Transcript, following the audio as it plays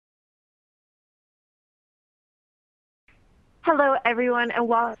Hello, everyone, and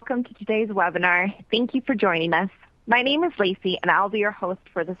welcome to today's webinar. Thank you for joining us. My name is Lacey, and I'll be your host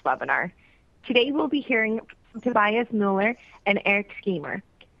for this webinar. Today, we'll be hearing from Tobias Mueller and Eric Schemer.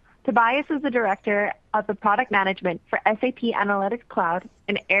 Tobias is the Director of the Product Management for SAP Analytics Cloud,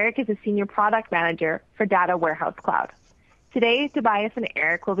 and Eric is a Senior Product Manager for Data Warehouse Cloud. Today, Tobias and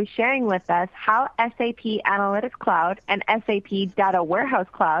Eric will be sharing with us how SAP Analytics Cloud and SAP Data Warehouse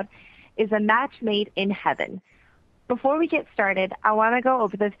Cloud is a match made in heaven. Before we get started, I want to go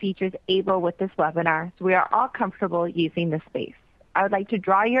over the features able with this webinar so we are all comfortable using this space. I would like to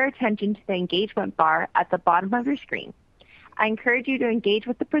draw your attention to the engagement bar at the bottom of your screen. I encourage you to engage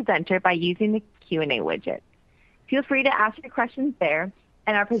with the presenter by using the Q&A widget. Feel free to ask your questions there,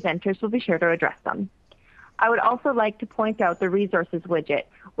 and our presenters will be sure to address them. I would also like to point out the resources widget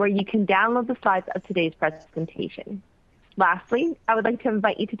where you can download the slides of today's presentation. Lastly, I would like to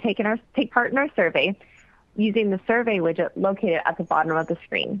invite you to take part in our survey using the survey widget located at the bottom of the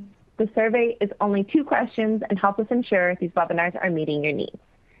screen. The survey is only 2 questions and helps us ensure these webinars are meeting your needs.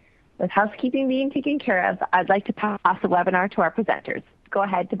 With housekeeping being taken care of, I'd like to pass the webinar to our presenters. Go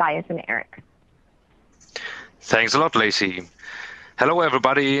ahead, Tobias and Eric. Thanks a lot, Lacey. Hello,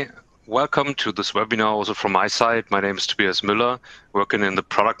 everybody. Welcome to this webinar also from my side. My name is Tobias Müller, working in the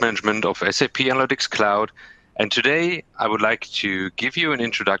product management of SAP Analytics Cloud. And today I would like to give you an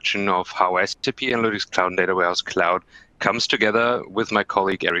introduction of how SAP Analytics Cloud and Data Warehouse Cloud comes together with my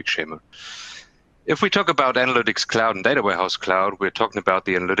colleague Eric Schemer. If we talk about Analytics Cloud and Data Warehouse Cloud, we're talking about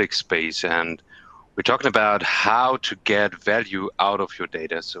the analytics space, and we're talking about how to get value out of your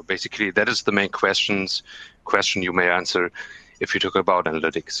data. So basically that is the main question you may answer if you talk about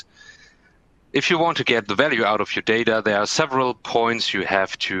analytics. If you want to get the value out of your data, there are several points you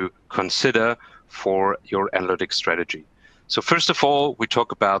have to consider for your analytics strategy. So first of all, we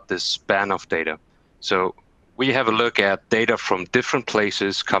talk about the span of data. So we have a look at data from different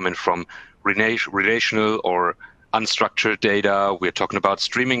places coming from relational or unstructured data. We're talking about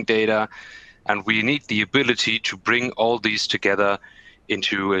streaming data, and we need the ability to bring all these together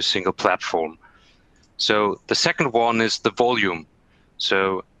into a single platform. So the second one is the volume.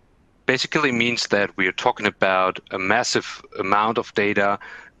 So basically means that we are talking about a massive amount of data,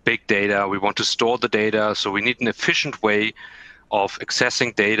 big data. We want to store the data, so we need an efficient way of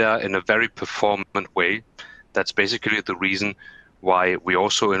accessing data in a very performant way. That's basically the reason why we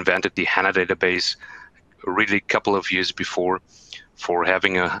also invented the HANA database really a couple of years before, for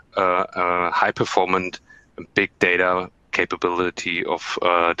having a high performant big data capability of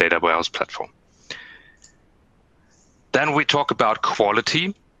data warehouse platform. Then we talk about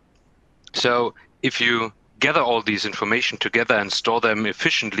quality. So if you gather all these information together and store them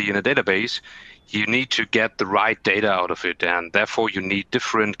efficiently in a database, you need to get the right data out of it, and therefore you need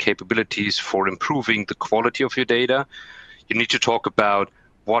different capabilities for improving the quality of your data. You need to talk about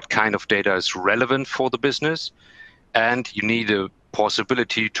what kind of data is relevant for the business, and you need a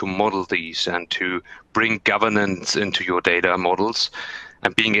possibility to model these and to bring governance into your data models,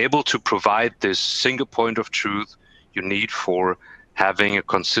 and being able to provide this single point of truth you need for having a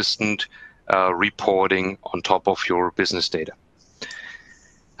consistent reporting on top of your business data.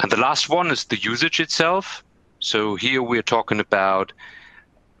 And the last one is the usage itself. So here we're talking about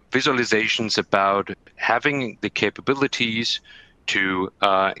visualizations, about having the capabilities to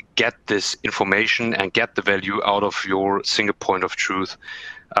get this information and get the value out of your single point of truth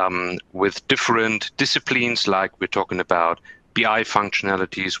with different disciplines, like we're talking about BI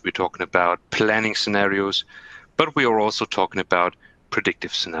functionalities, we're talking about planning scenarios, but we are also talking about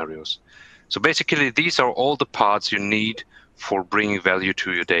predictive scenarios. So basically, these are all the parts you need for bringing value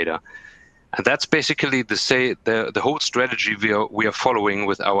to your data. And that's basically the whole strategy we are following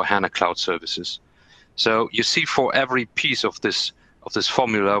with our HANA Cloud services. So you see, for every piece of this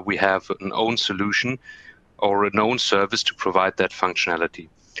formula, we have an own solution or an own service to provide that functionality.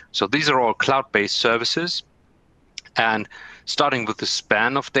 So these are all cloud-based services. And starting with the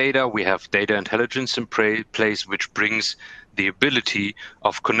span of data, we have data intelligence in place, which brings the ability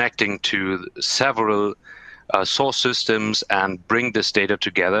of connecting to several source systems and bring this data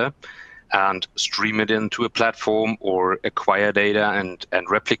together and stream it into a platform or acquire data and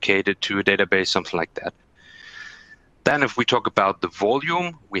replicate it to a database, something like that. Then if we talk about the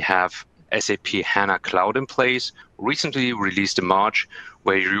volume, we have SAP HANA Cloud in place, recently released in March,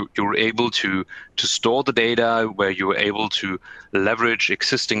 where you're able to store the data, where you're able to leverage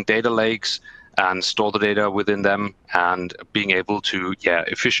existing data lakes and store the data within them, and being able to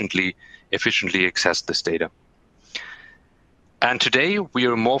efficiently access this data. And today we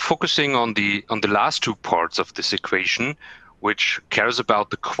are more focusing on the last two parts of this equation, which cares about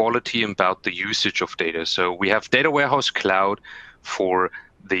the quality and about the usage of data. So we have Data Warehouse Cloud for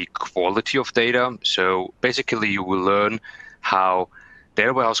the quality of data. So basically, you will learn how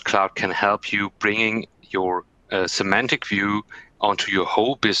Data Warehouse Cloud can help you bringing your semantic view onto your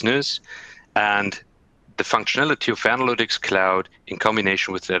whole business, and the functionality of Analytics Cloud in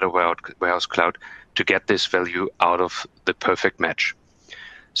combination with Data Warehouse Cloud to get this value out of the perfect match.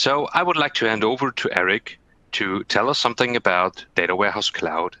 So I would like to hand over to Eric to tell us something about Data Warehouse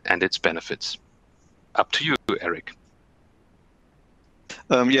Cloud and its benefits. Up to you, Eric.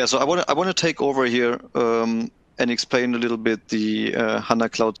 So I want to take over here and explain a little bit the HANA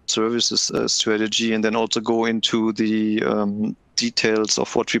Cloud Services strategy, and then also go into the details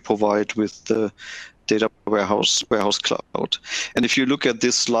of what we provide with the Data Warehouse Cloud. And if you look at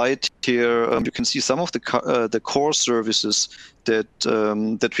this slide here, you can see some of the core services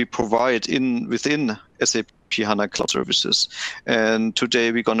that we provide within SAP HANA Cloud Services. And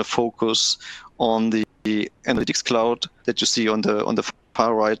today we're going to focus on the Analytics Cloud that you see on the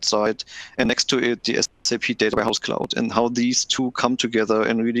far right side, and next to it the SAP Data Warehouse Cloud, and how these two come together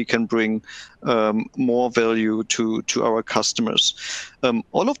and really can bring more value to our customers.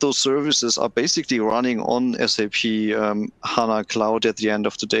 All of those services are basically running on SAP HANA Cloud at the end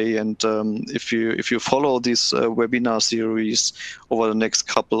of the day. And if you follow this webinar series over the next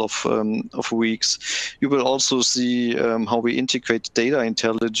couple of weeks, you will also see how we integrate data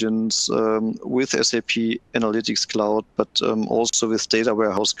intelligence with SAP Analytics Cloud, but also with Data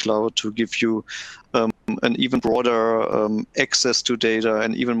Warehouse Cloud to give you an even broader access to data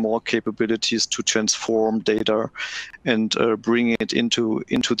and even more capabilities to transform data and bring it into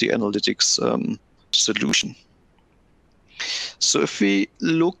the analytics solution. So if we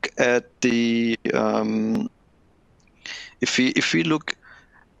look at the if we look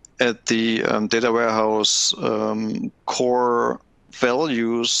at the data warehouse core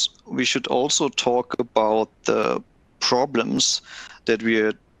values, we should also talk about the problems that we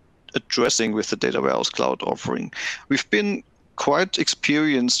are addressing with the Data Warehouse Cloud offering. We've been quite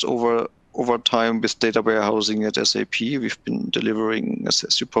experienced over time with data warehousing at SAP. We've been delivering,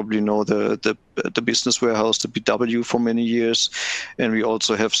 as you probably know, the business warehouse, the BW, for many years, and we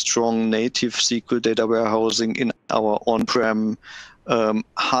also have strong native SQL data warehousing in our on-prem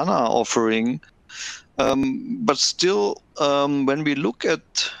HANA offering. But still, when we look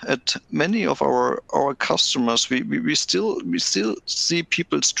at many of our customers, we still see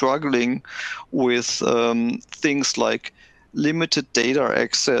people struggling with things like limited data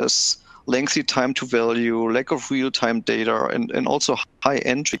access, lengthy time to value, lack of real-time data, and also high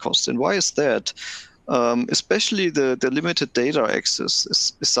entry costs. And why is that? Especially the limited data access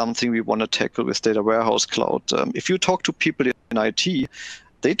is something we want to tackle with Data Warehouse Cloud. If you talk to people in IT,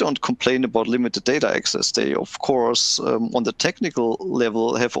 they don't complain about limited data access. They, of course, on the technical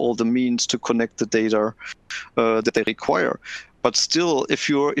level, have all the means to connect the data that they require. But still, if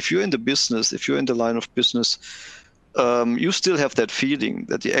you're in the business, if you're in the line of business, you still have that feeling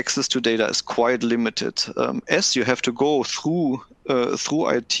that the access to data is quite limited. As you have to go through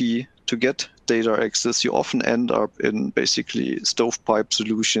IT to get data access, you often end up in basically stovepipe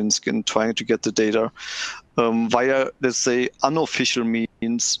solutions and trying to get the data via, let's say, unofficial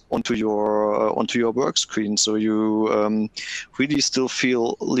means onto your work screen. So you really still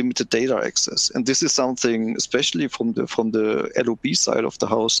feel limited data access, and this is something, especially from the LOB side of the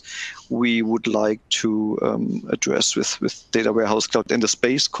house, we would like to address with Data Warehouse Cloud and the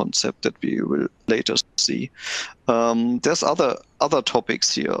space concept that we will later see. There's other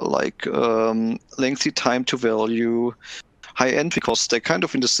topics here, like lengthy time to value, high entry costs. They're kind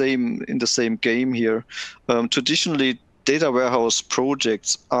of in the same game here. Traditionally, data warehouse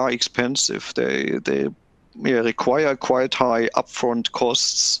projects are expensive. They require quite high upfront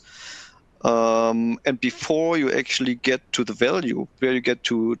costs. And before you actually get to the value, where you get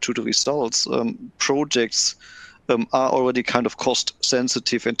to the results, projects are already kind of cost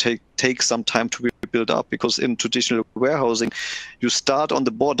sensitive and take some time to be built up, because in traditional warehousing, you start on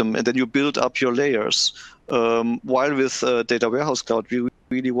the bottom and then you build up your layers. While with Data Warehouse Cloud, we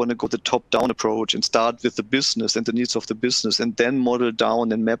really want to go the top-down approach and start with the business and the needs of the business, and then model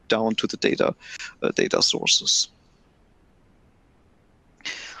down and map down to the data sources.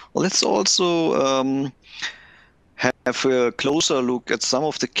 Let's also have a closer look at some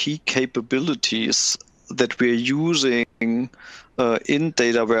of the key capabilities that we're using in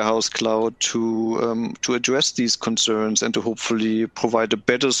Data Warehouse Cloud to address these concerns and to hopefully provide a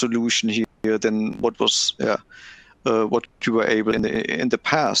better solution here than what we were able in the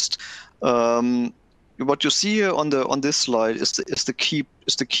past. what you see here on this slide is the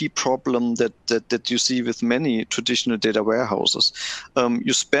key problem that you see with many traditional data warehouses.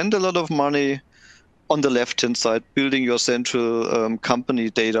 You spend a lot of money on the left-hand side, building your central company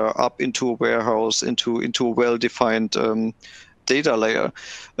data up into a warehouse, into a well-defined data layer.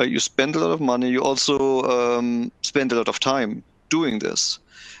 You spend a lot of money. You also spend a lot of time doing this.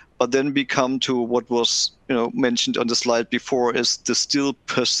 But then we come to what was mentioned on the slide before, is the still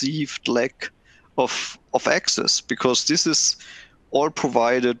perceived lack of access, because this is all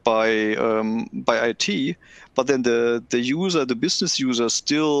provided by IT, but then the business user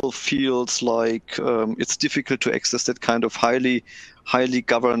still feels like it's difficult to access that kind of highly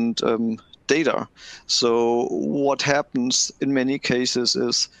governed data. So what happens in many cases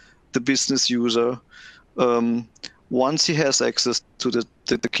is the business user, once he has access to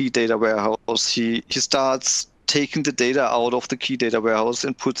the key data warehouse, he starts taking the data out of the key data warehouse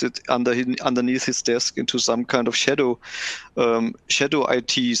and puts it underneath his desk into some kind of shadow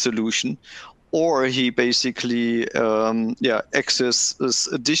IT solution, or he basically accesses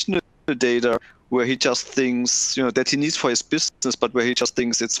additional data where he just thinks that he needs for his business, but where he just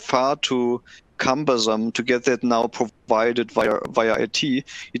thinks it's far too cumbersome to get that now provided via IT.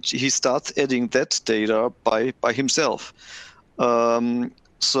 He starts adding that data by himself.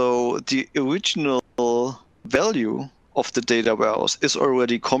 So the original value of the data warehouse is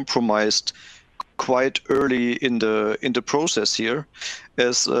already compromised quite early in the process here,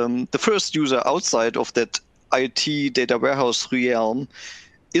 as the first user outside of that IT data warehouse realm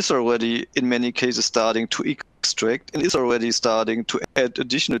is already in many cases starting to extract and is already starting to add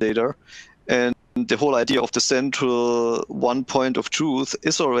additional data, and the whole idea of the central one point of truth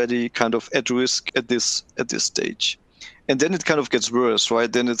is already kind of at risk at this stage. And then it kind of gets worse,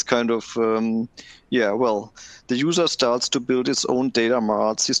 right? Then it's kind of, the user starts to build its own data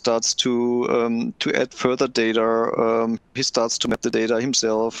marts. He starts to add further data. He starts to map the data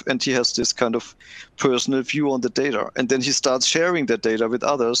himself, and he has this kind of personal view on the data. And then he starts sharing that data with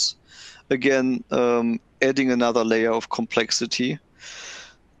others, again, adding another layer of complexity.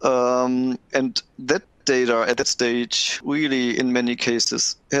 And that data at that stage really, in many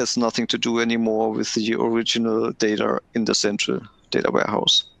cases, has nothing to do anymore with the original data in the central data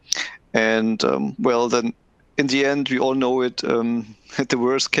warehouse. And then in the end, we all know it, the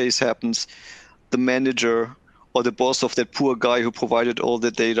worst case happens, the manager or the boss of that poor guy who provided all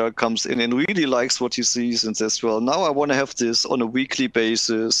the data comes in and really likes what he sees and says, well, now I want to have this on a weekly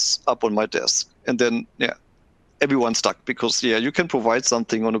basis up on my desk. And then, everyone's stuck, because you can provide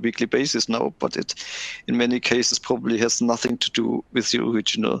something on a weekly basis now, but it in many cases probably has nothing to do with the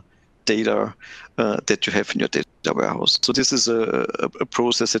original data that you have in your data warehouse. So this is a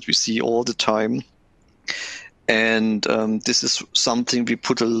process that we see all the time, and this is something we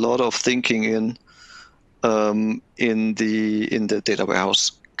put a lot of thinking in the data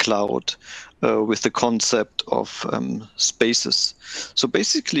warehouse cloud with the concept of spaces. So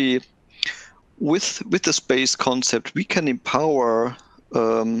basically, with the space concept, we can empower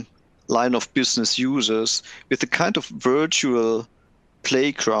line of business users with a kind of virtual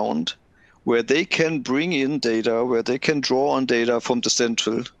playground where they can bring in data, where they can draw on data from the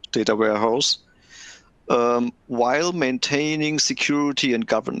central data warehouse, while maintaining security and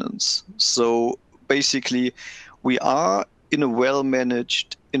governance. So basically, we are in a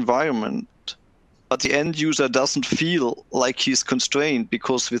well-managed environment, but the end user doesn't feel like he's constrained,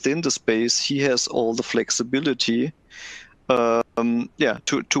 because within the space he has all the flexibility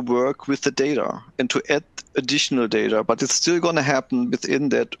to work with the data and to add additional data. But it's still going to happen within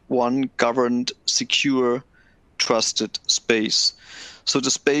that one governed, secure, trusted space. So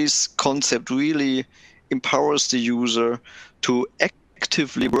the space concept really empowers the user to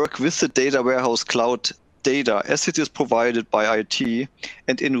actively work with the data warehouse cloud data as it is provided by IT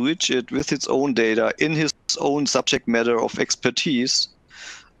and enrich it with its own data in his own subject matter of expertise.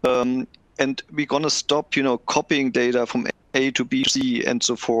 And we're going to stop, copying data from A to B to C and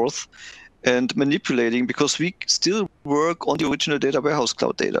so forth and manipulating, because we still work on the original data warehouse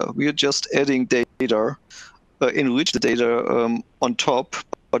cloud data. We are just adding data, enrich the data on top,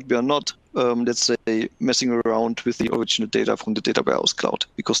 but we are not, let's say, messing around with the original data from the data warehouse cloud,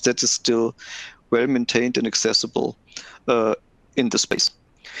 because that is still well maintained and accessible in the space.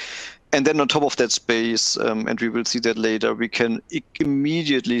 And then on top of that space, and we will see that later, we can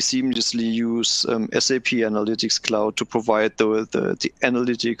immediately seamlessly use SAP Analytics Cloud to provide the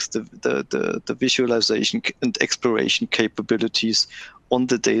analytics, the visualization and exploration capabilities on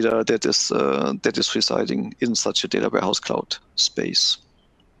the data that is residing in such a data warehouse cloud space.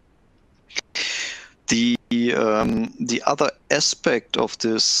 The other aspect of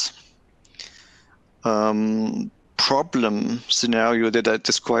this problem scenario that I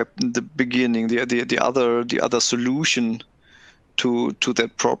described in the beginning, the other solution to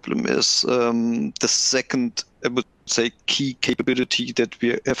that problem is the second, I would say, key capability that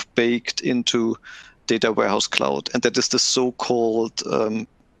we have baked into Data Warehouse Cloud, and that is the so-called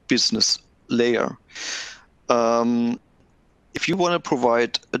business layer. If you want to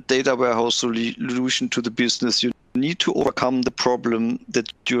provide a data warehouse solution to the business, you need to overcome the problem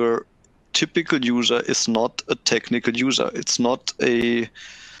that your typical user is not a technical user. It's not the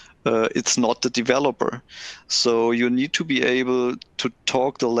developer. So you need to be able to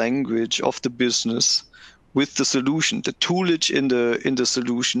talk the language of the business with the solution, the toolage in the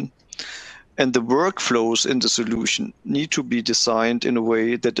solution, and the workflows in the solution need to be designed in a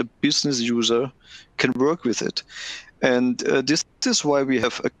way that a business user can work with it. And this is why we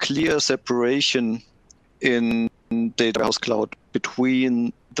have a clear separation in Data Warehouse Cloud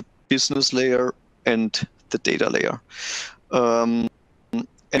between the business layer and the data layer.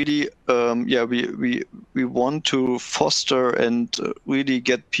 Really, we want to foster and really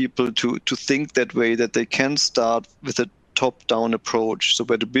get people to think that way, that they can start with a top-down approach, so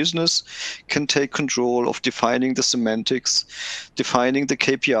where the business can take control of defining the semantics, defining the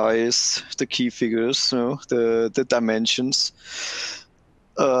KPIs, the key figures, the dimensions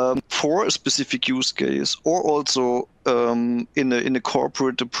for a specific use case, or also in a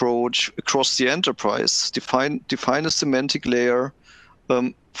corporate approach across the enterprise, define a semantic layer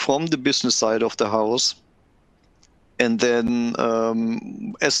from the business side of the house. And then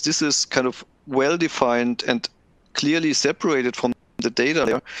as this is kind of well-defined and clearly separated from the data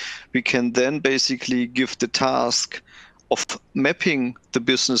layer, we can then basically give the task of mapping the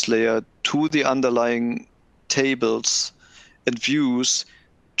business layer to the underlying tables and views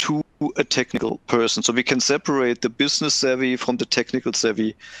to a technical person. So we can separate the business savvy from the technical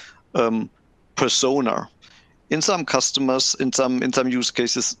savvy persona. In some customers, in some use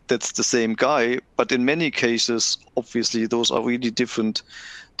cases, that's the same guy, but in many cases, obviously, those are really different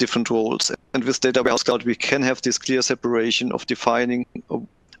roles. And with Data Warehouse Cloud, we can have this clear separation of defining a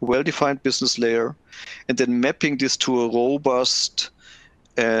well-defined business layer and then mapping this to a robust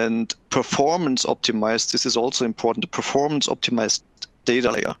and performance optimized, this is also important, a performance optimized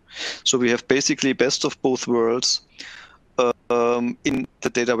data layer. So we have basically best of both worlds in the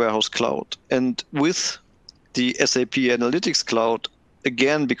Data Warehouse Cloud. And with the SAP Analytics Cloud,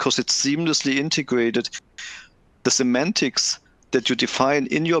 again, because it's seamlessly integrated, the semantics that you define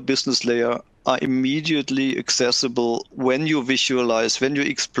in your business layer are immediately accessible when you visualize, when you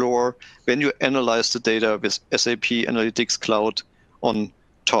explore, when you analyze the data with SAP Analytics Cloud on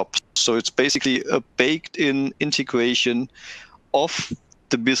top. So it's basically a baked-in integration of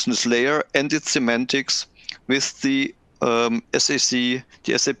the business layer and its semantics with the SAP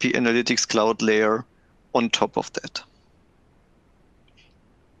Analytics Cloud layer on top of that.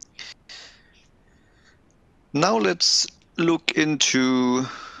 Now let's look into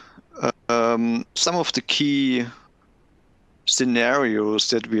some of the key scenarios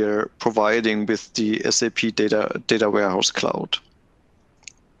that we are providing with the SAP Data Warehouse Cloud.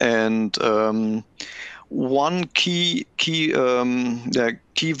 And one key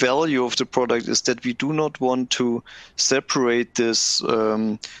value of the product is that we do not want to separate this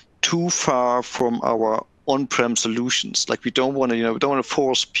too far from our on-prem solutions. Like we don't want to,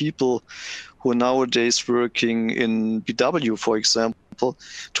 force people who are nowadays working in BW, for example,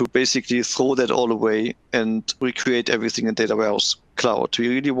 to basically throw that all away and recreate everything in Data Warehouse Cloud. We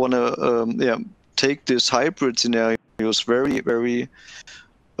really want to take this hybrid scenarios very, very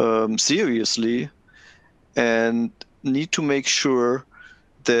seriously, and need to make sure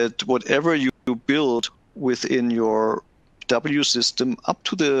that whatever you build within your BW system up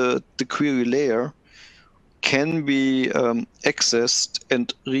to the query layer can be accessed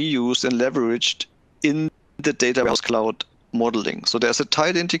and reused and leveraged in the Data Warehouse Cloud modeling. So there's a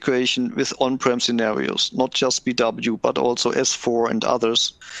tight integration with on-prem scenarios, not just BW, but also S4 and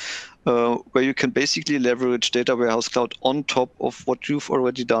others, where you can basically leverage Data Warehouse Cloud on top of what you've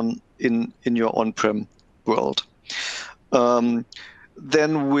already done in your on-prem world.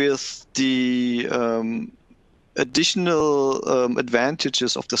 Then with the additional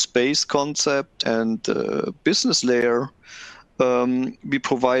advantages of the space concept and business layer, we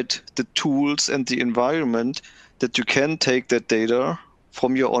provide the tools and the environment that you can take that data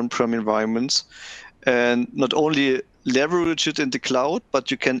from your on-prem environments and not only leverage it in the cloud,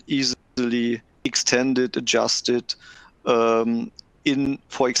 but you can easily extend it, adjust it in,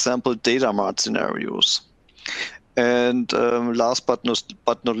 for example, data mart scenarios. And last but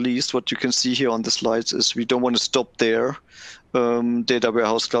not least, what you can see here on the slides is we don't want to stop there. Data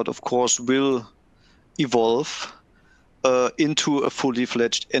Warehouse Cloud, of course, will evolve into a fully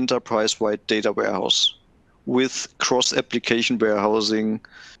fledged enterprise-wide data warehouse with cross-application warehousing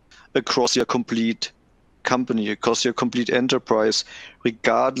across your complete company, across your complete enterprise,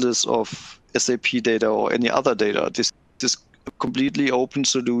 regardless of SAP data or any other data. This is a completely open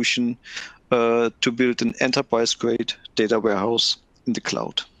solution to build an enterprise-grade data warehouse in the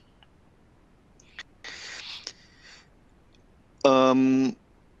cloud.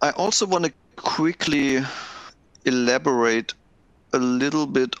 I also want to quickly elaborate a little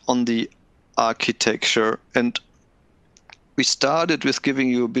bit on the architecture, and we started with giving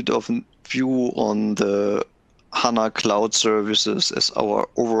you a bit of a view on the HANA Cloud Services as our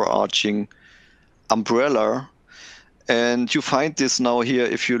overarching umbrella, and you find this now here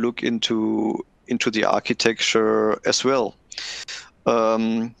if you look into the architecture as well.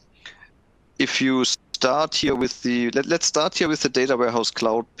 If you start here with let's start here with the data warehouse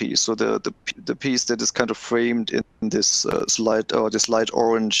cloud piece. So the piece that is kind of framed in this light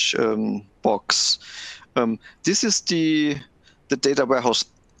orange box. This is the data warehouse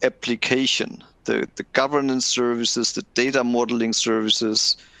application, the governance services, the data modeling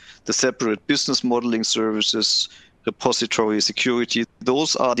services, the separate business modeling services, repository security.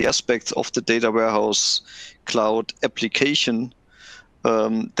 Those are the aspects of the data warehouse cloud application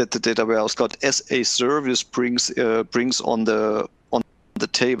that the data warehouse cloud as a service brings on the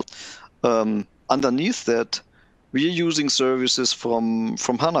table. Underneath that, we are using services from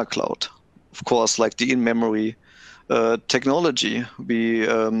HANA Cloud, of course, like the in-memory technology.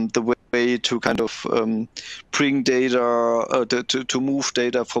 The way to kind of bring data, to move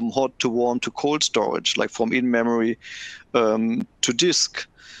data from hot to warm to cold storage, like from in-memory to disk.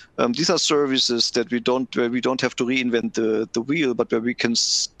 These are services that where we don't have to reinvent the wheel, but where we can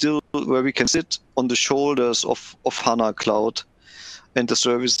sit on the shoulders of HANA Cloud and the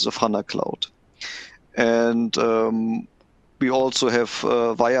services of HANA Cloud. And we also have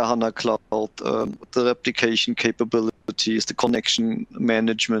via HANA Cloud the replication capabilities, the connection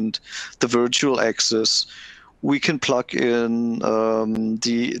management, the virtual access. We can plug in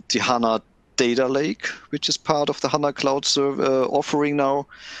the HANA data lake, which is part of the HANA Cloud offering now.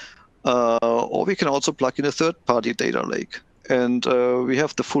 Or we can also plug in a third-party data lake. And we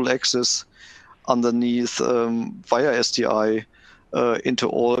have the full access underneath via SDI into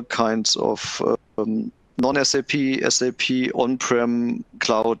all kinds of non-SAP, SAP on-prem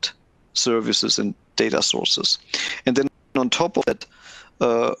cloud services and data sources. And then on top of that,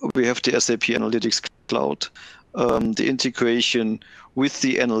 we have the SAP Analytics Cloud, the integration with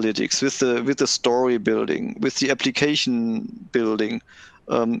the analytics, with the story building, with the application building.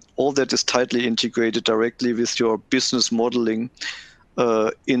 All that is tightly integrated directly with your business modeling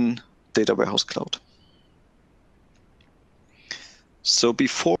in Data Warehouse Cloud. So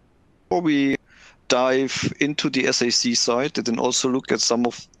before we dive into the SAC side and then also look at some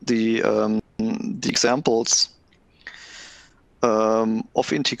of the examples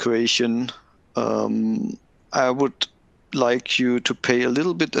of integration, I would like you to pay a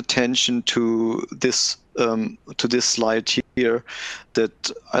little bit attention to this slide here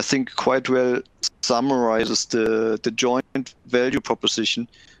that I think quite well summarizes the joint value proposition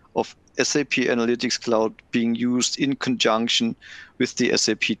of SAP Analytics Cloud being used in conjunction with the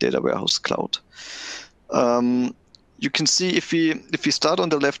SAP Data Warehouse Cloud. You can see if we start on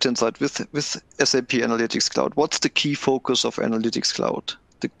the left-hand side with SAP Analytics Cloud, what's the key focus of Analytics Cloud?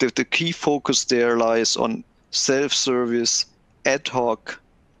 The key focus there lies on self-service, ad hoc,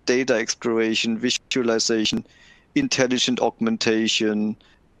 data exploration, visualization, intelligent augmentation,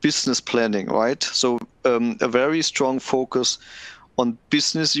 business planning, right? So a very strong focus on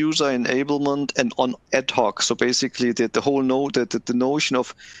business user enablement and on ad hoc. So basically the whole the notion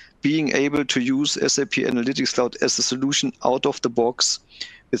of being able to use SAP Analytics Cloud as a solution out of the box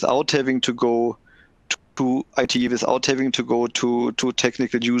without having to go to IT, without having to go to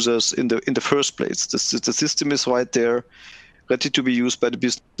technical users in the first place. The system is right there, ready to be used by the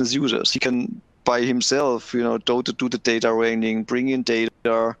business users. He can by himself, do the data wrangling, bring in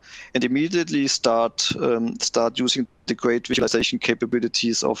data, and immediately start using the great visualization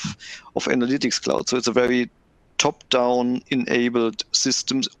capabilities of Analytics Cloud. So it's a very top-down enabled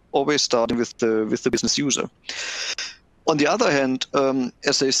system, always starting with the business user. On the other hand,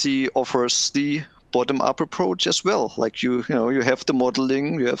 SAC offers the bottom-up approach as well. Like you have the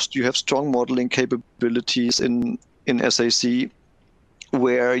modeling, you have strong modeling capabilities in SAC,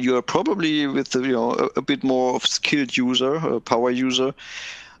 where you're probably with a bit more of skilled user, a power user,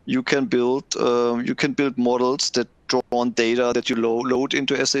 you can build models that draw on data that you load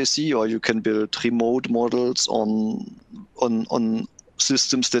into SAC, or you can build remote models on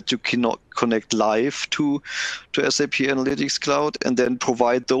systems that you cannot connect live to SAP Analytics Cloud, and then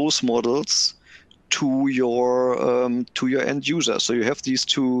provide those models to your end user. So you have these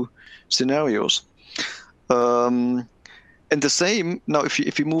two scenarios. And the same now,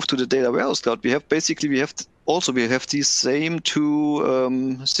 if you move to the data warehouse cloud, we have these same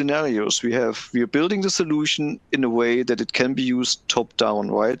two scenarios. We are building the solution in a way that it can be used top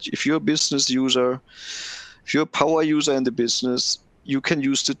down, right? If you're a business user, if you're a power user in the business, you can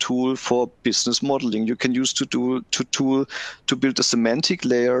use the tool for business modeling. You can use the tool to build a semantic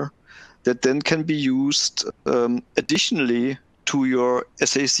layer that then can be used additionally to your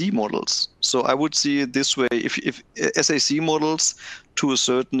SAC models. So I would see it this way: if SAC models, to a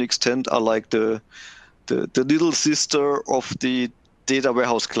certain extent, are like the little sister of the data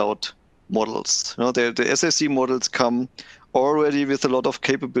warehouse cloud models. The SAC models come already with a lot of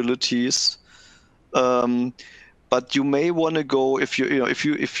capabilities, but you may want to go, if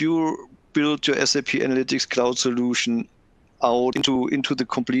you build your SAP Analytics Cloud solution out into the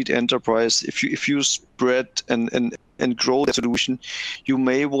complete enterprise, if you spread and grow that solution, you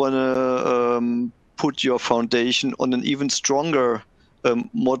may want to put your foundation on an even stronger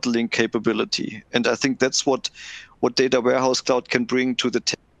modeling capability. And I think that's what Data Warehouse Cloud can bring to the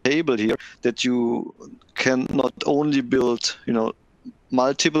table here, that you can not only build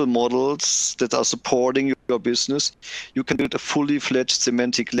multiple models that are supporting your business, you can build a fully fledged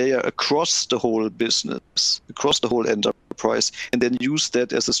semantic layer across the whole business, across the whole enterprise, and then use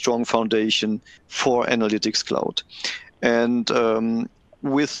that as a strong foundation for Analytics Cloud. And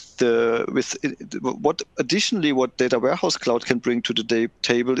what Data Warehouse Cloud can bring to the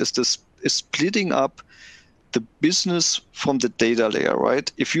table is splitting up the business from the data layer,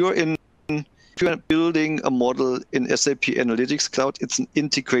 right? If you're building a model in SAP Analytics Cloud, it's an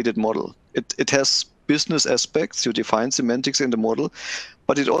integrated model. It has business aspects, you define semantics in the model,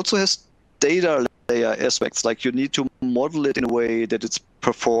 but it also has data layer aspects, like you need to model it in a way that it's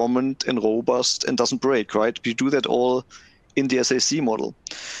performant and robust and doesn't break, right? We do that all in the SAC model.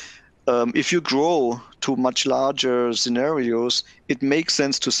 If you grow to much larger scenarios, it makes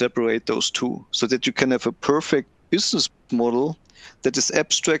sense to separate those two so that you can have a perfect business model that is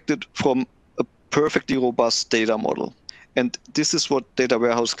abstracted from a perfectly robust data model. And this is what Data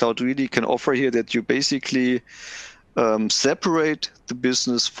Warehouse Cloud really can offer here, that you basically separate the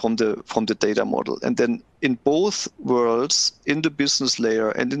business from the data model. And then in both worlds, in the business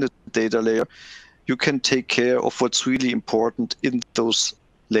layer and in the data layer, you can take care of what's really important in those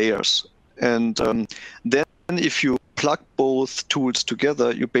layers. And then if you plug both tools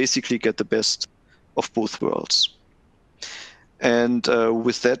together, you basically get the best of both worlds. And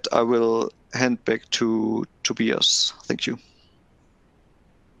with that, I will hand back to Tobias. Thank you.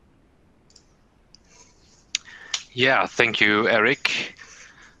 Yeah, thank you, Eric.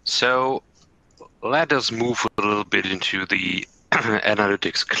 So let us move a little bit into the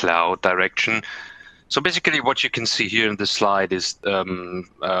Analytics Cloud direction. So basically what you can see here in this slide is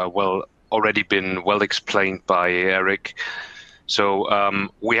already been well explained by Eric. So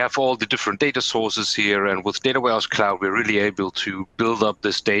we have all the different data sources here, and with Data Warehouse Cloud, we're really able to build up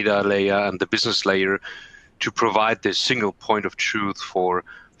this data layer and the business layer to provide this single point of truth for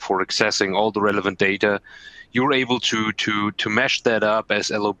accessing all the relevant data. You're able to mesh that up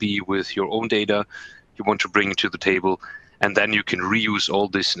as LOB with your own data you want to bring to the table, and then you can reuse all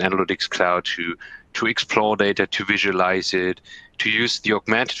this in Analytics Cloud to explore data, to visualize it, to use the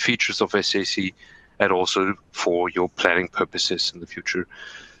augmented features of SAC, and also for your planning purposes in the future.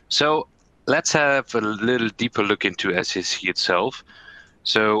 So let's have a little deeper look into SAC itself.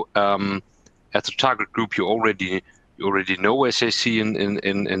 So as a target group, you already know SAC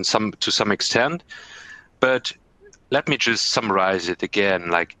to some extent, but let me just summarize it again.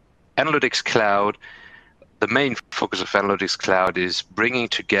 Like Analytics Cloud, the main focus of Analytics Cloud is bringing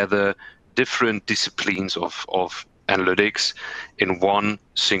together different disciplines of analytics in one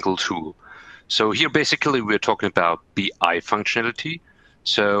single tool. So here, basically, we're talking about BI functionality.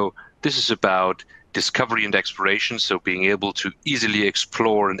 So this is about discovery and exploration. So being able to easily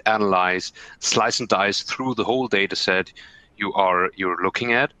explore and analyze, slice and dice through the whole data set you're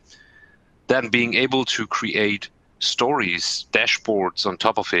looking at. Then being able to create stories, dashboards on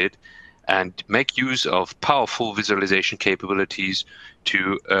top of it, and make use of powerful visualization capabilities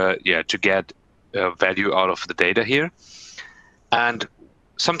to get value out of the data here. And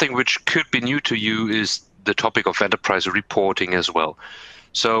something which could be new to you is the topic of enterprise reporting as well.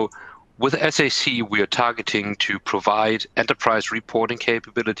 So with SAC, we are targeting to provide enterprise reporting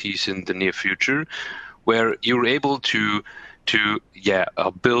capabilities in the near future, where you're able to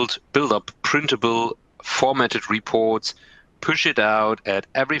build up printable, formatted reports push it out at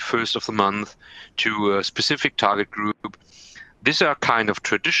every first of the month to a specific target group. These are kind of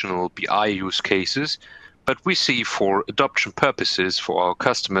traditional BI use cases, but we see for adoption purposes for our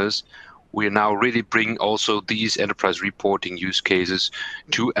customers, we are now really bringing also these enterprise reporting use cases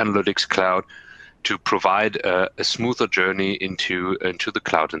to Analytics Cloud to provide a smoother journey into the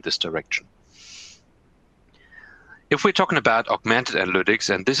cloud in this direction. If we're talking about augmented analytics,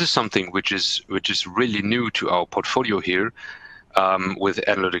 and this is something which is really new to our portfolio here with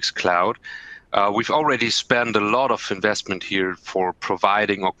Analytics Cloud, we've already spent a lot of investment here for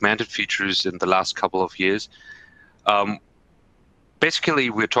providing augmented features in the last couple of years. Basically,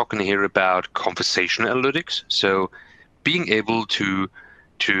 we're talking here about conversational analytics. So being able to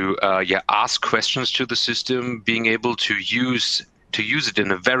ask questions to the system, being able to use it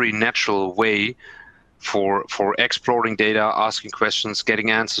in a very natural way for exploring data, asking questions,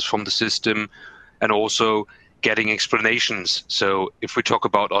 getting answers from the system, and also getting explanations. So if we talk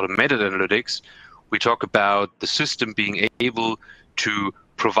about automated analytics, we talk about the system being able to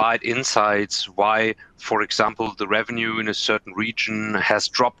provide insights why, for example, the revenue in a certain region has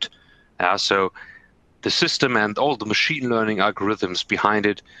dropped. So the system and all the machine learning algorithms behind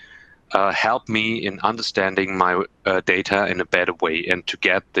it help me in understanding my data in a better way and to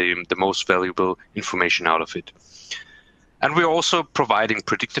get the most valuable information out of it. And we're also providing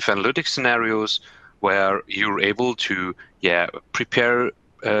predictive analytics scenarios where you're able to prepare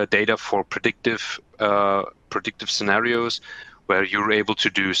data for predictive scenarios, where you're able to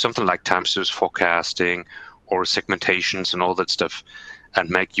do something like time series forecasting or segmentations and all that stuff, and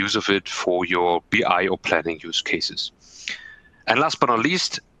make use of it for your BI or planning use cases. And last but not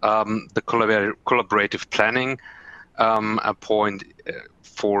least, the collaborative planning point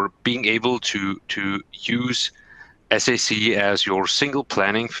for being able to use SAC as your single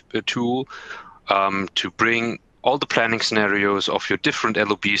planning tool to bring all the planning scenarios of your different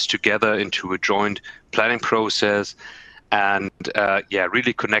LOBs together into a joint planning process, and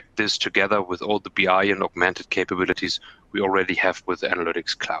really connect this together with all the BI and augmented capabilities we already have with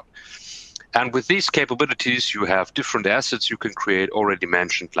Analytics Cloud. And with these capabilities, you have different assets you can create, already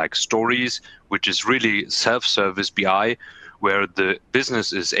mentioned, like stories, which is really self-service BI, where the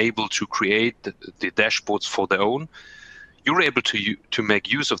business is able to create the dashboards for their own. You're able to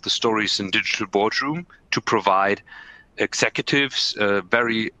make use of the stories in Digital Boardroom to provide executives a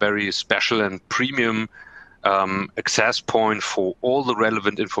very, very special and premium access point for all the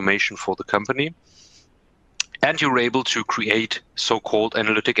relevant information for the company. And you're able to create so-called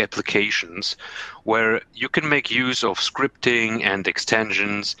analytic applications where you can make use of scripting and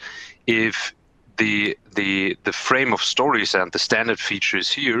extensions if the frame of stories and the standard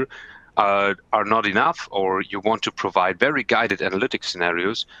features here are not enough, or you want to provide very guided analytic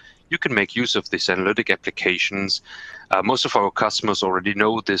scenarios. You can make use of these analytic applications. Most of our customers already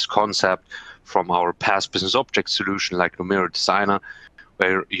know this concept from our past business object solution like Numeric Designer,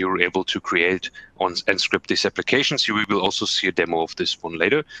 where you're able to create and script these applications. You will also see a demo of this one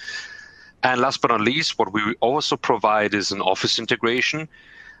later. And last but not least, what we also provide is an Office integration.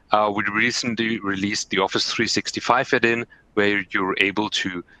 We recently released the Office 365 add-in, where you're able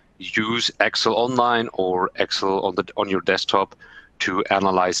to use Excel Online or Excel on your desktop to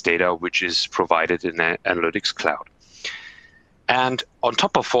analyze data which is provided in Analytics Cloud. And on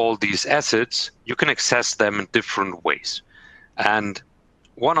top of all these assets, you can access them in different ways. And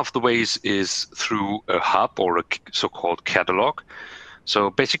one of the ways is through a hub or a so-called catalog. So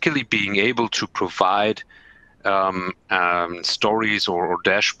basically being able to provide stories or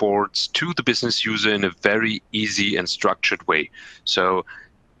dashboards to the business user in a very easy and structured way. So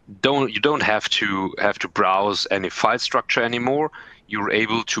you don't have to browse any file structure anymore. You're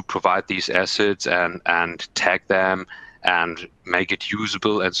able to provide these assets and tag them and make it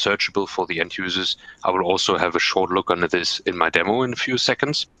usable and searchable for the end users. I will also have a short look under this in my demo in a few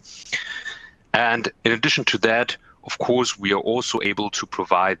seconds. And in addition to that, of course, we are also able to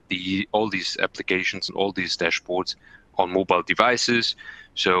provide all these applications and all these dashboards on mobile devices.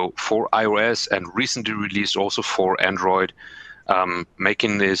 So for iOS and recently released also for Android,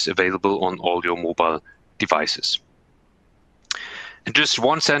 making this available on all your mobile devices. And just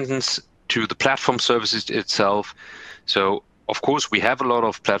one sentence to the platform services itself. So, of course, we have a lot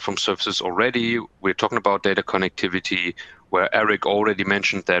of platform services already. We're talking about data connectivity, where Eric already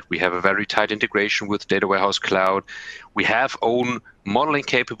mentioned that we have a very tight integration with Data Warehouse Cloud. We have own modeling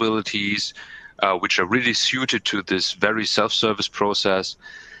capabilities, which are really suited to this very self-service process.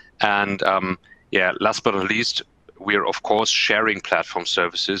 And last but not least, we are, of course, sharing platform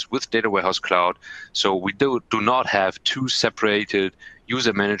services with Data Warehouse Cloud. So we do not have two separated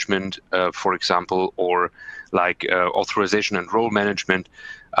user management, for example, or like authorization and role management.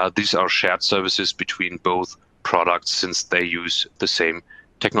 These are shared services between both products since they use the same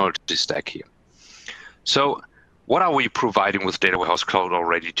technology stack here. So what are we providing with Data Warehouse Cloud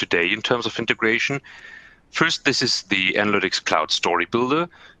already today in terms of integration? First, this is the Analytics Cloud Story Builder.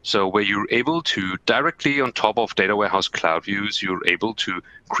 So where you're able to directly on top of Data Warehouse Cloud views, you're able to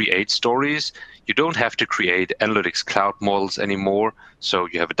create stories. You don't have to create Analytics Cloud models anymore. So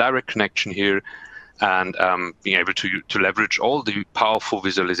you have a direct connection here, and being able to leverage all the powerful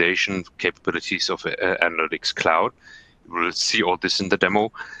visualization capabilities of Analytics Cloud. We'll see all this in the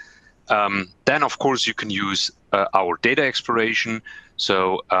demo. Then, of course, you can use our data exploration.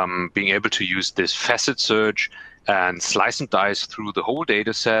 So being able to use this facet search and slice and dice through the whole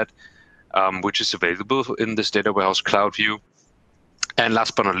data set, which is available in this Data Warehouse Cloud view. And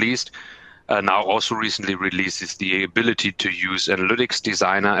last but not least, now also recently released is the ability to use Analytics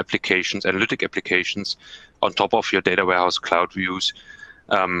Designer applications, analytic applications on top of your Data Warehouse Cloud views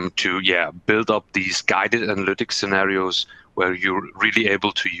to build up these guided analytics scenarios where you're really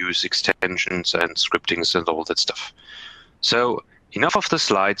able to use extensions and scriptings and all that stuff. So enough of the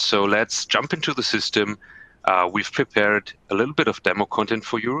slides. So let's jump into the system. We've prepared a little bit of demo content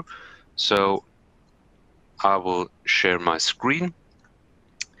for you. So I will share my screen.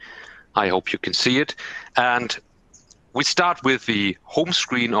 I hope you can see it. And we start with the home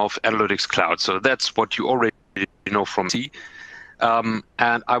screen of Analytics Cloud. So that's what you already know from C. And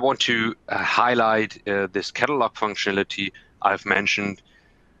I want to highlight this catalog functionality I've mentioned.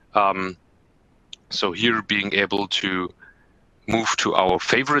 So here being able to move to our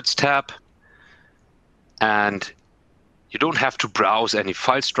favorites tab, and you don't have to browse any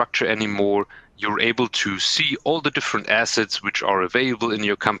file structure anymore. You're able to see all the different assets which are available in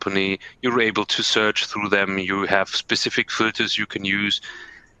your company. You're able to search through them. You have specific filters you can use,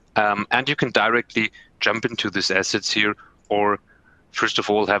 and you can directly jump into these assets here, or first of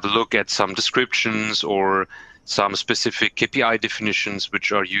all have a look at some descriptions or some specific KPI definitions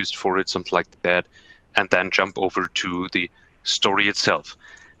which are used for it, something like that, and then jump over to the story itself.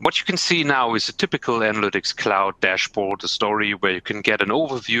 What you can see now is a typical Analytics Cloud dashboard, a story where you can get an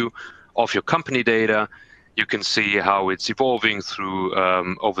overview of your company data. You can see how it's evolving through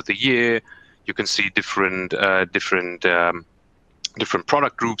over the year. You can see different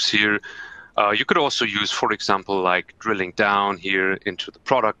product groups here. You could also use, for example, like drilling down here into the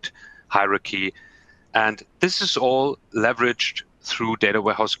product hierarchy. And this is all leveraged through Data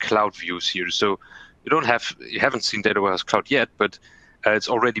Warehouse Cloud views here. So you haven't seen Data Warehouse Cloud yet, but it's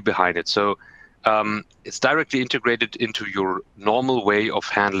already behind it. So it's directly integrated into your normal way of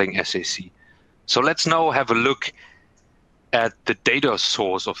handling SAC. So let's now have a look at the data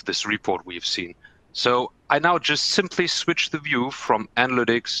source of this report we've seen. So I now just simply switch the view from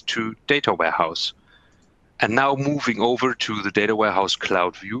Analytics to Data Warehouse. And now moving over to the Data Warehouse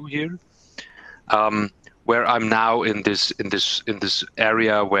Cloud view here, where I'm now in this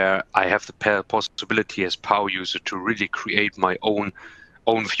area where I have the possibility as power user to really create my own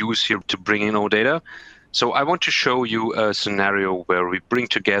views here to bring in all data. So I want to show you a scenario where we bring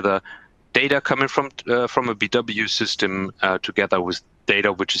together data coming from a BW system together with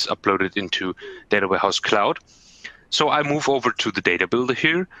data which is uploaded into Data Warehouse Cloud. So I move over to the data builder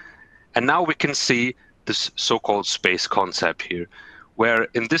here, and now we can see this so-called space concept here, where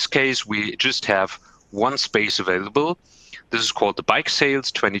in this case we just have one space available. This is called the bike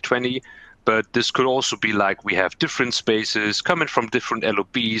sales 2020, but this could also be like we have different spaces coming from different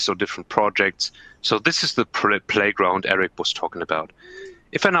LOBs or different projects. So this is the playground Eric was talking about.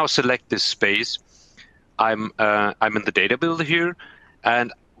 If I now select this space, I'm in the data builder here,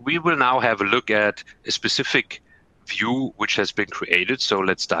 and we will now have a look at a specific view which has been created. So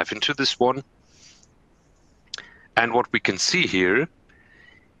let's dive into this one. And what we can see here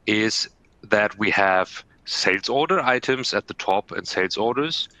is that we have sales order items at the top and sales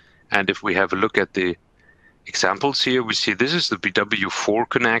orders. And if we have a look at the examples here, we see this is the BW4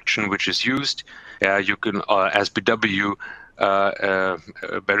 connection which is used. You can, as BW,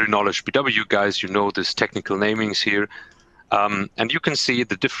 very knowledge BW guys, you know this technical namings here. And you can see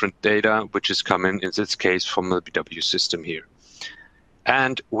the different data which is coming, in this case, from the BW system here.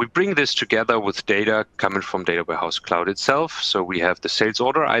 And we bring this together with data coming from Data Warehouse Cloud itself. So we have the sales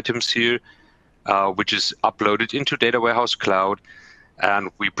order items here, which is uploaded into Data Warehouse Cloud.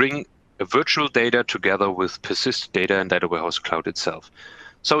 And we bring a virtual data together with persistent data in Data Warehouse Cloud itself.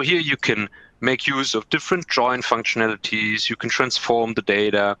 So here you can make use of different join functionalities. You can transform the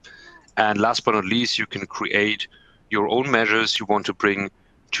data. And last but not least, you can create your own measures you want to bring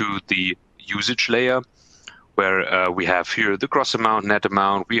to the usage layer, where we have here the gross amount, net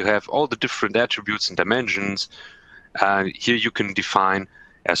amount. We have all the different attributes and dimensions. Here you can define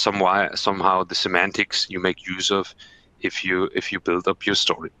somehow the semantics you make use of if you build up your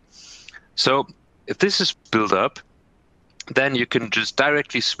story. So if this is built up, then you can just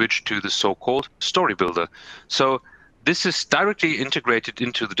directly switch to the so-called story builder. So this is directly integrated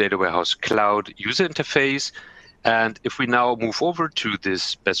into the Data Warehouse Cloud user interface. And if we now move over to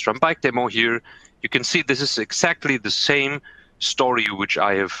this Best Run Bike demo here, you can see this is exactly the same story which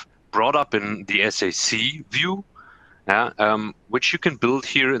I have brought up in the SAC view, which you can build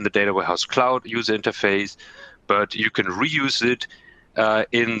here in the Data Warehouse Cloud user interface, but you can reuse it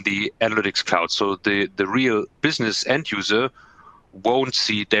in the Analytics Cloud. So the real business end user won't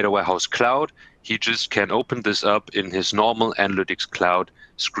see Data Warehouse Cloud. He just can open this up in his normal Analytics Cloud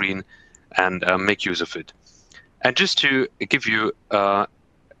screen and make use of it. And just to give you a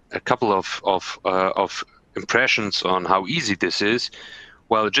couple of impressions on how easy this is,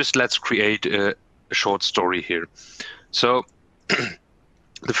 well, just let's create a short story here. So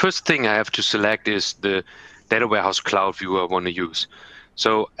the first thing I have to select is the Data Warehouse Cloud view I want to use.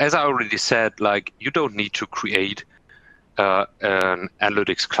 So as I already said, like, you don't need to create an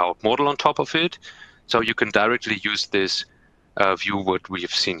Analytics Cloud model on top of it. So you can directly use this view what we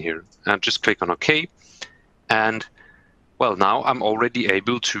have seen here, and just click on OK. And well, now I'm already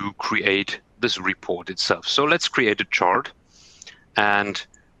able to create this report itself. So let's create a chart. And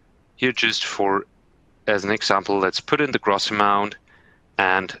here, just as an example, let's put in the gross amount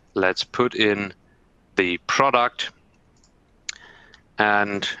and let's put in the product.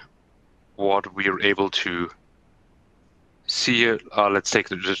 And what we are able to see here, let's take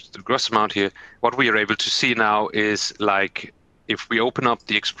just the gross amount here. What we are able to see now is, like, if we open up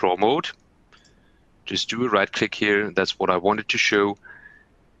the Explore mode, just do a right click here. That's what I wanted to show.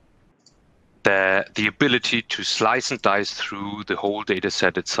 The ability to slice and dice through the whole data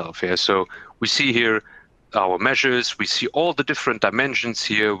set itself here. So we see here our measures. We see all the different dimensions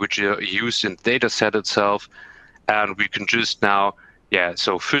here which are used in the data set itself. And we can just now,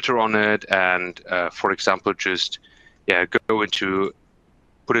 so filter on it and, for example, just go into,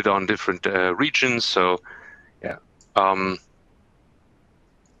 put it on different regions. So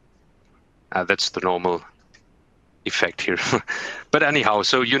that's the normal effect here. But anyhow,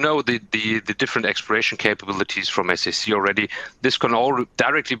 so you know the different exploration capabilities from SAC already. This can all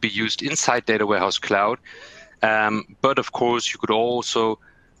directly be used inside Data Warehouse Cloud. But of course, you could also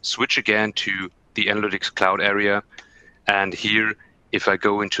switch again to the Analytics Cloud area. And here, if I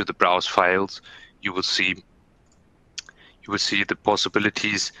go into the browse files, you will see the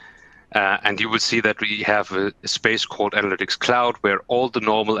possibilities. And you will see that we have a space called Analytics Cloud, where all the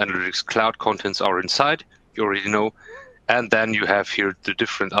normal Analytics Cloud contents are inside. You already know. And then you have here the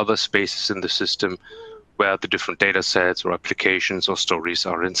different other spaces in the system where the different data sets or applications or stories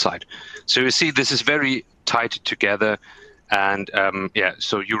are inside. So you see, this is very tied together. And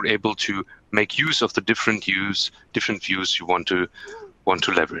so you're able to make use of the different views you want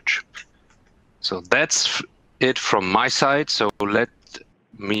to leverage. So that's it from my side. So let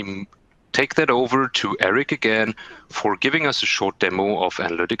me take that over to Eric again for giving us a short demo of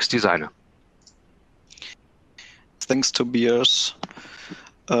Analytics Designer. Thanks, Tobias.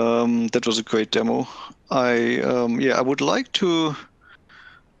 That was a great demo. I would like to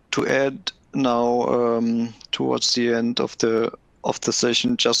add now towards the end of the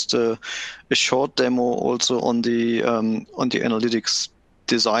session just a short demo also on the Analytics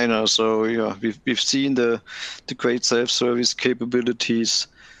Designer. So we've seen the great self-service capabilities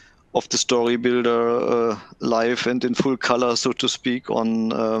of the story builder live and in full color, so to speak,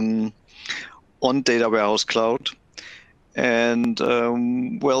 on Data Warehouse Cloud. And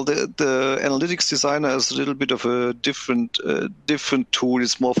well, the Analytics Designer is a little bit of a different tool.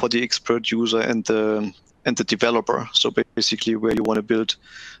 It's more for the expert user and the developer. So basically, where you want to build,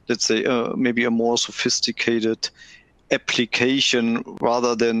 let's say, maybe a more sophisticated application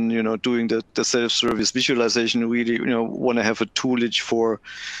rather than doing the self-service visualization. Really, want to have a toolage for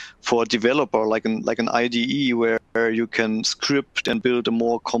a developer, like an IDE, where you can script and build a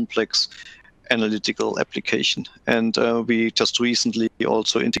more complex analytical application. And we just recently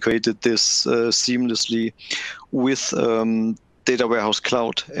also integrated this seamlessly with Data Warehouse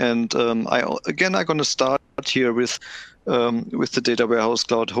Cloud. And I'm going to start here with the Data Warehouse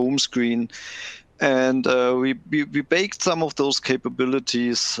Cloud home screen. And we baked some of those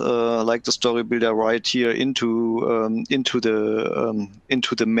capabilities, like the story builder, right here into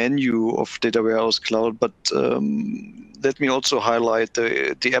the menu of Data Warehouse Cloud. But let me also highlight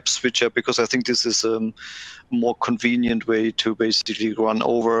the app switcher, because I think this is a more convenient way to basically run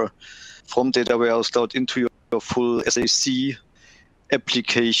over from Data Warehouse Cloud into your full SAC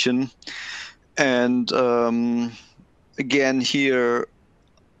application. And again here,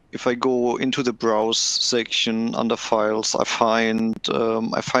 if I go into the browse section under files, I find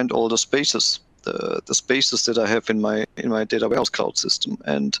all the spaces, the spaces that I have in my data warehouse cloud system.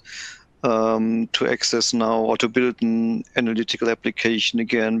 And to access now or to build an analytical application,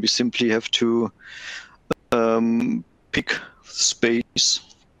 again, we simply have to pick the space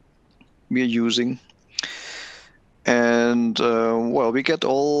we are using, and well, we get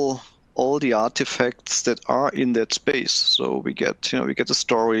all the artifacts that are in that space. So we get the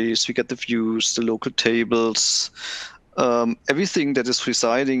stories, we get the views, the local tables, everything that is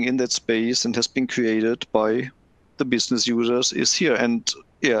residing in that space and has been created by the business users is here. And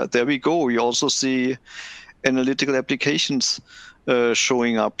yeah, there we go. We also see analytical applications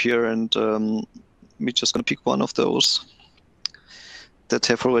showing up here, and we're just going to pick one of those that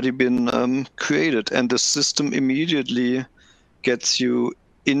have already been created, and the system immediately gets you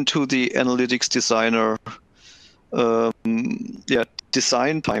into the analytics designer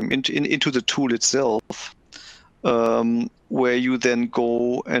design time, into the tool itself, where you then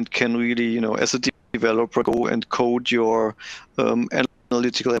go and can really, as a developer, go and code your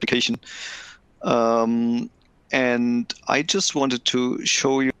analytical application. And I just wanted to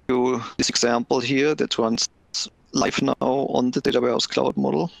show you this example here that runs live now on the Data Warehouse Cloud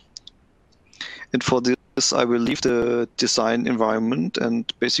model. And for this, I will leave the design environment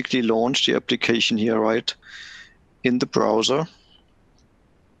and basically launch the application here right in the browser.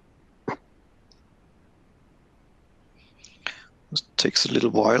 This takes a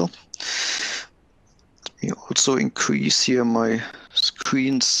little while. Let me also increase here my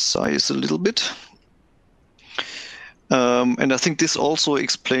screen size a little bit. And I think this also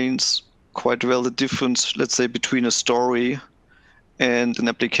explains quite well the difference, let's say, between a story and an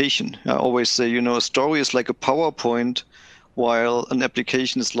application. I always say, a story is like a PowerPoint, while an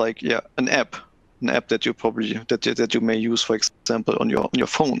application is like, an app that you probably that you may use, for example, on your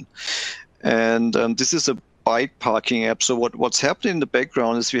phone. And this is a bike parking app. So what's happening in the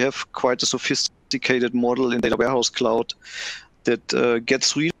background is we have quite a sophisticated model in Data Warehouse Cloud that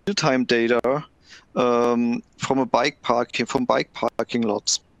gets real-time data from bike parking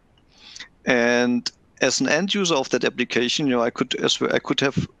lots. And as an end user of that application, I could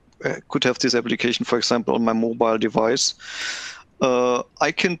have this application, for example, on my mobile device.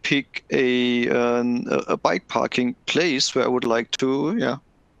 I can pick a bike parking place where I would like to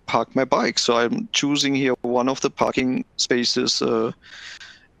park my bike. So I'm choosing here one of the parking spaces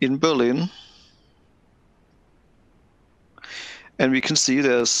in Berlin. And we can see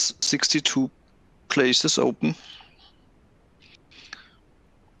there's 62 places open.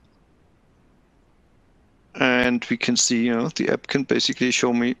 And we can see, the app can basically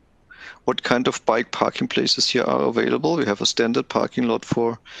show me what kind of bike parking places here are available. We have a standard parking lot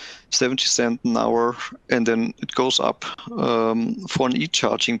for 70 cents an hour, and then it goes up for an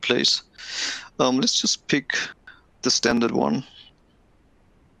e-charging place. Let's just pick the standard one.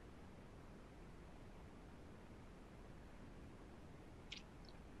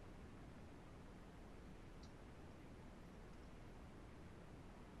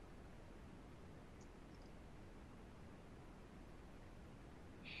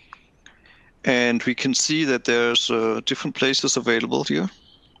 And we can see that there's different places available here.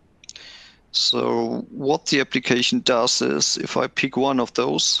 So what the application does is, if I pick one of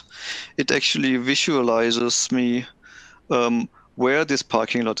those, it actually visualizes me where this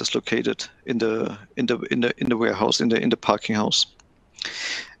parking lot is located in the warehouse, in the parking house.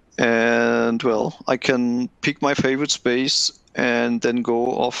 And well, I can pick my favorite space and then go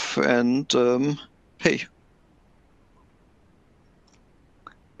off and pay.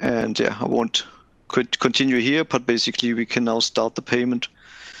 And I won't continue here, but basically we can now start the payment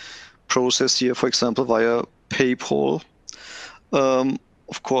process here, for example, via PayPal.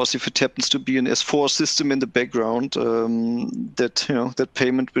 Of course, if it happens to be an S4 system in the background, that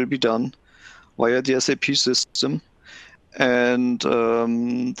payment will be done via the SAP system. And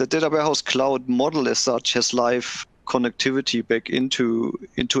the Data Warehouse Cloud model as such has live connectivity back into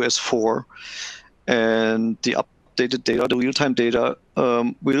S4, and the updated data, the real-time data,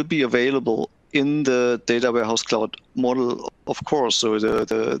 will be available in the Data Warehouse Cloud model, of course. So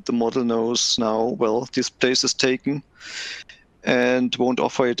the model knows now, well, this place is taken, and won't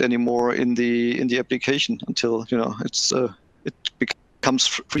offer it anymore in the application until it becomes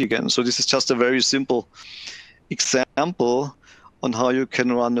free again. So this is just a very simple example on how you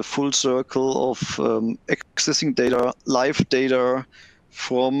can run a full circle of accessing data, live data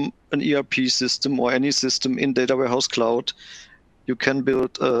from an ERP system or any system in Data Warehouse Cloud. You can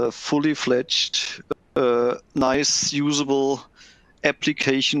build a fully fledged nice, usable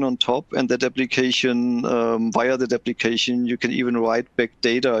application on top, and that application, via that application, you can even write back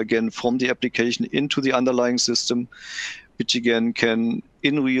data again from the application into the underlying system, which again can,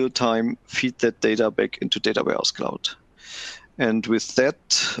 in real time, feed that data back into Data Warehouse Cloud. And with that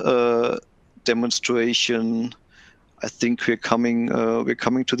demonstration, I think we're coming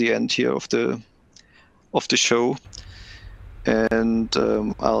to the end here of the show, and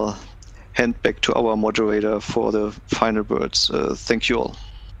I'll hand back to our moderator for the final words. Thank you all.